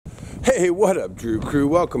Hey, what up, Drew Crew?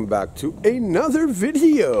 Welcome back to another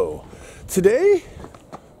video. Today,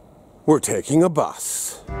 we're taking a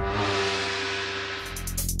bus.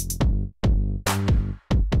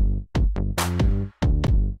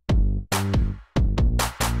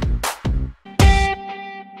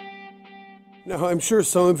 Now, I'm sure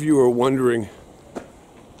some of you are wondering,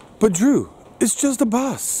 but Drew, it's just a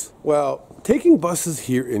bus. Well, taking buses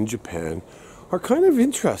here in Japan are kind of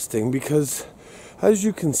interesting because, as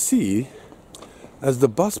you can see, as the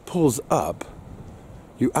bus pulls up,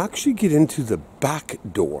 you actually get into the back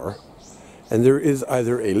door, and there is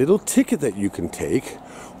either a little ticket that you can take,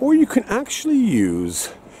 or you can actually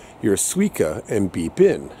use your suica and beep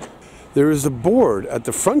in. There is a board at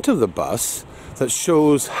the front of the bus that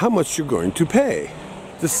shows how much you're going to pay.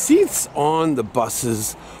 The seats on the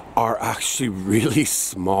buses are actually really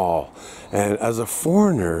small, and as a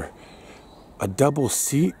foreigner, a double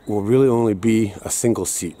seat will really only be a single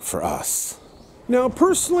seat for us. Now,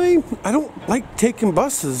 personally, I don't like taking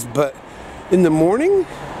buses, but in the morning,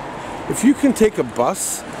 if you can take a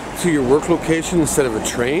bus to your work location instead of a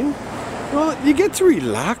train, well, you get to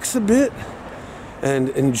relax a bit and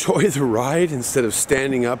enjoy the ride instead of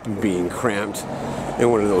standing up and being cramped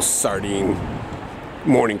in one of those sardine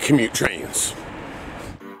morning commute trains.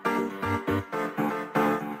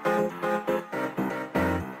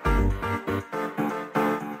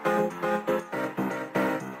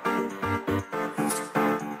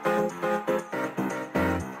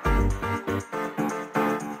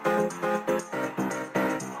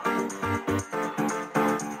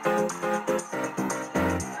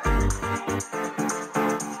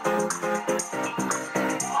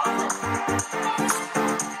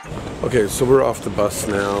 Okay, so we're off the bus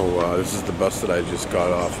now. This is the bus that I just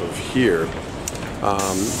got off of here.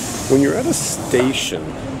 When you're at a station,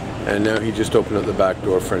 and now he just opened up the back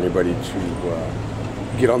door for anybody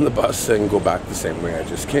to get on the bus and go back the same way I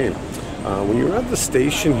just came. When you're at the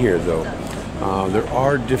station here, though, there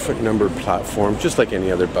are different numbered platforms, just like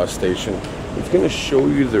any other bus station. It's going to show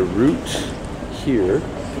you the route here.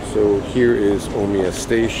 So here is Omiya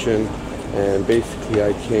Station, and basically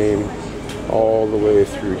I came all the way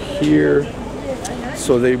through here.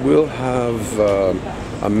 So they will have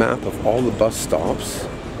a map of all the bus stops.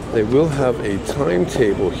 They will have a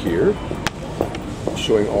timetable here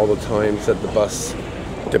showing all the times that the bus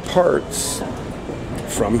departs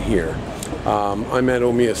from here. I'm at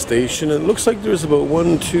Omiya Station, and it looks like there's about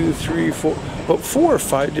 4 or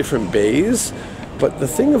 5 different bays. But the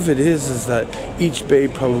thing of it is that each bay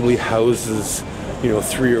probably houses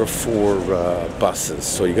 3 or 4 buses,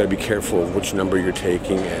 so you got to be careful of which number you're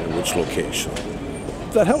taking and which location.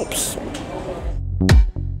 That helps.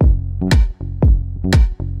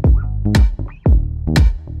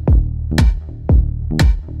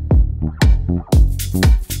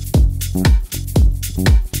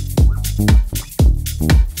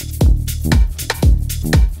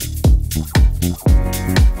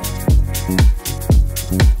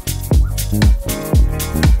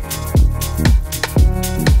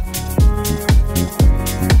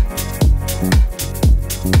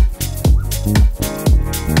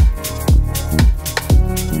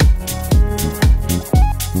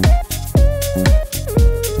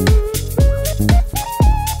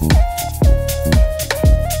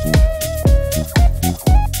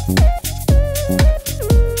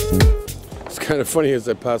 Kind of funny as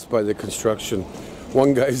I pass by the construction.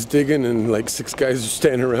 One guy's digging and like 6 guys are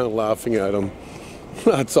standing around laughing at him.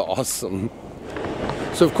 That's awesome.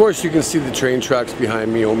 So of course you can see the train tracks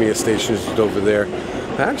behind me. Omiya Station is just over there.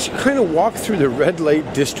 I actually kind of walk through the red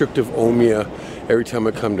light district of Omiya every time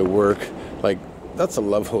I come to work. Like, that's a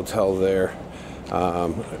Love Hotel there.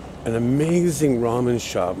 An amazing ramen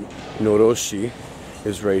shop, Noroshi,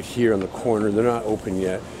 is right here on the corner. They're not open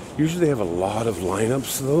yet. Usually they have a lot of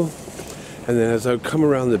lineups though. And then as I come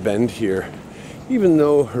around the bend here, even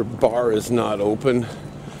though her bar is not open,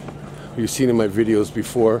 you've seen in my videos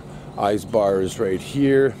before, I's bar is right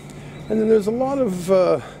here. And then there's a lot of,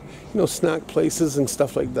 snack places and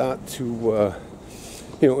stuff like that to,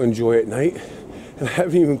 enjoy at night. And I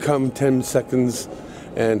haven't even come 10 seconds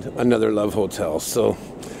and another Love Hotel. So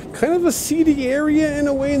kind of a seedy area in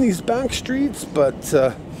a way in these back streets, but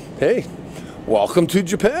hey, welcome to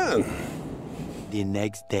Japan. The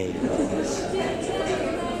next day.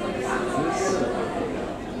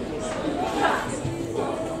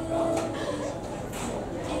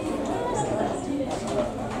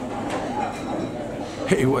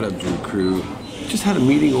 Hey, what up, Drew Crew? Just had a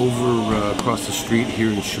meeting over across the street here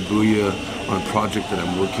in Shibuya on a project that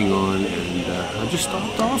I'm working on, and I just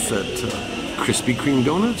stopped off at Krispy Kreme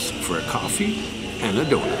Donuts for a coffee and a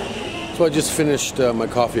donut. So I just finished my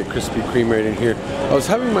coffee at Krispy Kreme right in here. I was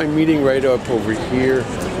having my meeting right up over here.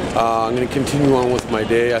 I'm going to continue on with my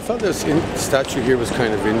day. I thought this statue here was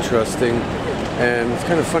kind of interesting, and it's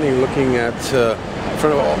kind of funny looking at in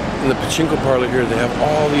front of in the pachinko parlor here. They have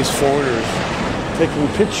all these foreigners taking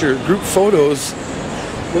group photos.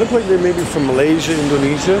 They look like they're maybe from Malaysia,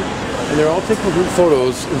 Indonesia, and they're all taking group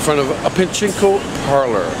photos in front of a pachinko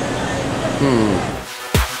parlor.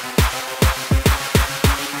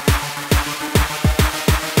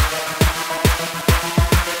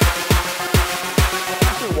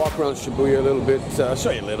 Walk around Shibuya a little bit, show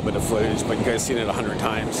you a little bit of footage, but you guys seen it 100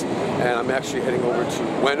 times. And I'm actually heading over to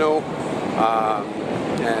Ueno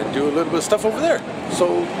and do a little bit of stuff over there.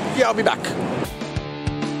 So yeah, I'll be back.